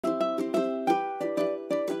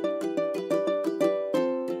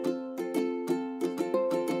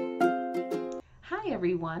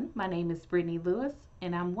everyone, my name is Brittani Lewis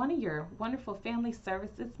and I'm one of your wonderful family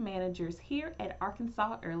services managers here at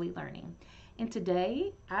Arkansas Early Learning. And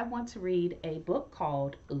today I want to read a book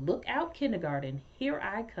called Look Out Kindergarten, Here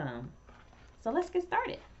I Come. So let's get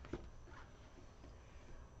started.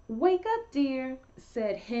 "Wake up, dear,"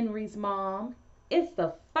 said Henry's mom. "It's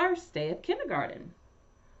the first day of kindergarten."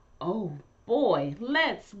 "Oh boy,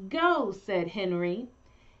 let's go," said Henry.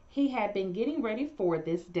 He had been getting ready for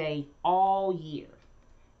this day all year.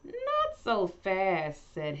 "Not so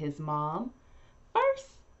fast," said his mom. "First,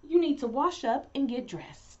 you need to wash up and get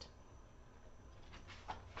dressed."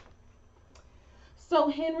 So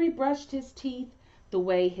Henry brushed his teeth the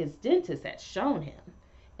way his dentist had shown him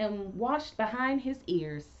and washed behind his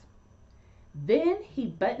ears. Then he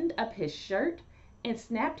buttoned up his shirt and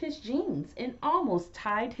snapped his jeans and almost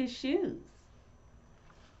tied his shoes.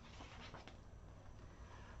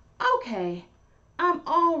 "Okay, I'm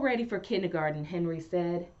all ready for kindergarten," Henry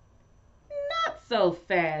said. "Not so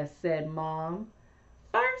fast," said Mom.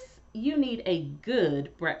 "First, you need a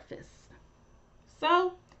good breakfast."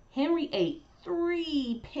 So Henry ate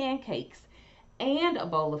 3 pancakes and a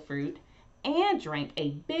bowl of fruit and drank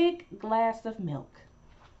a big glass of milk.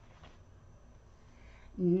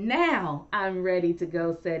 "Now I'm ready to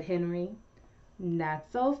go," said Henry.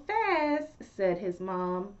 "Not so fast," said his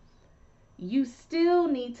mom. "You still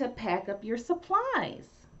need to pack up your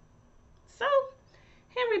supplies." So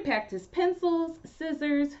Henry packed his pencils,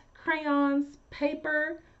 scissors, crayons,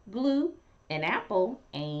 paper, glue, an apple,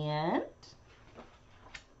 and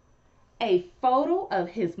a photo of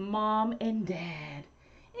his mom and dad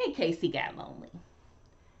in case he got lonely.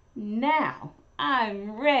 "Now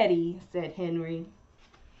I'm ready," said Henry.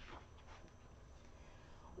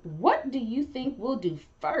 "What do you think we'll do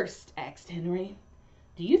first?" asked Henry.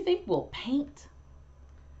 "Do you think we'll paint?"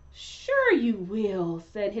 "Sure you will,"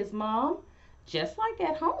 said his mom, "just like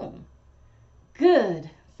at home." "Good,"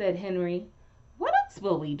 said Henry. "What else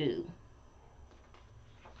will we do?"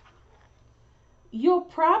 "You'll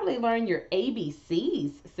probably learn your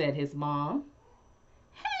ABCs," said his mom.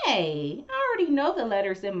 "Hey, I already know the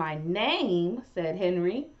letters in my name," said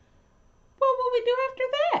Henry. "What will we do after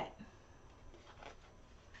that?"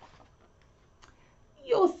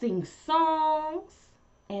 "You'll sing songs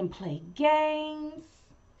and play games.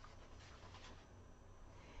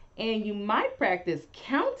 And you might practice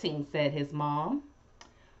counting," said his mom.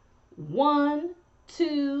 "1,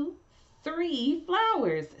 2, 3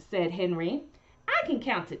 flowers," said Henry. "I can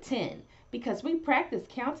count to 10 because we practice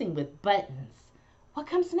counting with buttons. What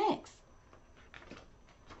comes next?"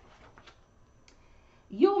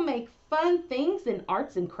 "You'll make fun things in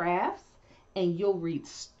arts and crafts, and you'll read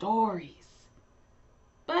stories."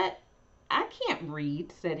 "But I can't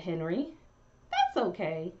read," said Henry. "That's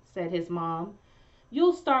okay," said his mom.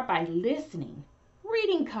 "You'll start by listening.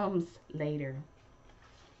 Reading comes later."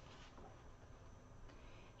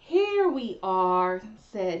 "Here we are,"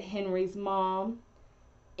 said Henry's mom.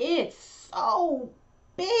 "It's so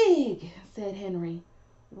big," said Henry.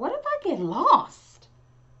 "What if I get lost?"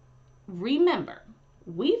 "Remember,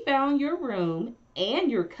 we found your room and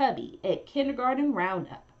your cubby at kindergarten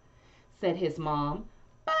roundup," said his mom.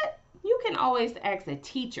 "But you can always ask a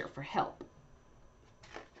teacher for help."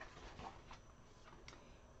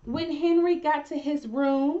 When Henry got to his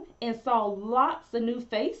room and saw lots of new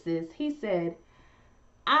faces, he said,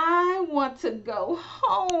 "I want to go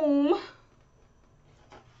home."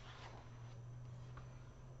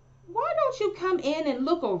 "Why don't you come in and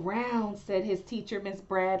look around?" said his teacher, Miss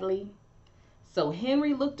Bradley. So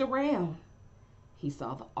Henry looked around. He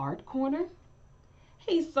saw the art corner.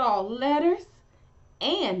 He saw letters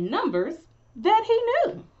and numbers that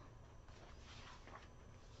he knew.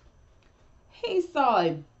 He saw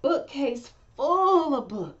a bookcase full of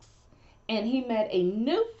books, and he met a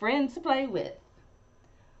new friend to play with.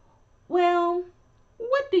 "Well,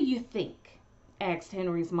 what do you think?" asked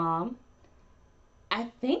Henry's mom. "I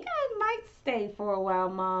think I might stay for a while,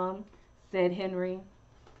 Mom," said Henry.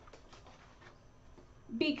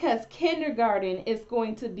 "Because kindergarten is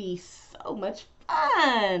going to be so much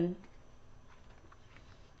fun."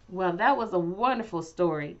 Well, that was a wonderful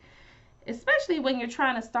story. Especially when you're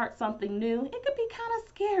trying to start something new, it could be kind of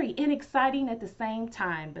scary and exciting at the same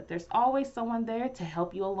time, but there's always someone there to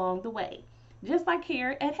help you along the way, just like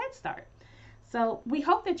here at Head Start. So we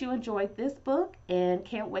hope that you enjoyed this book and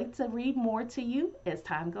can't wait to read more to you as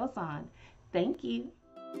time goes on. Thank you.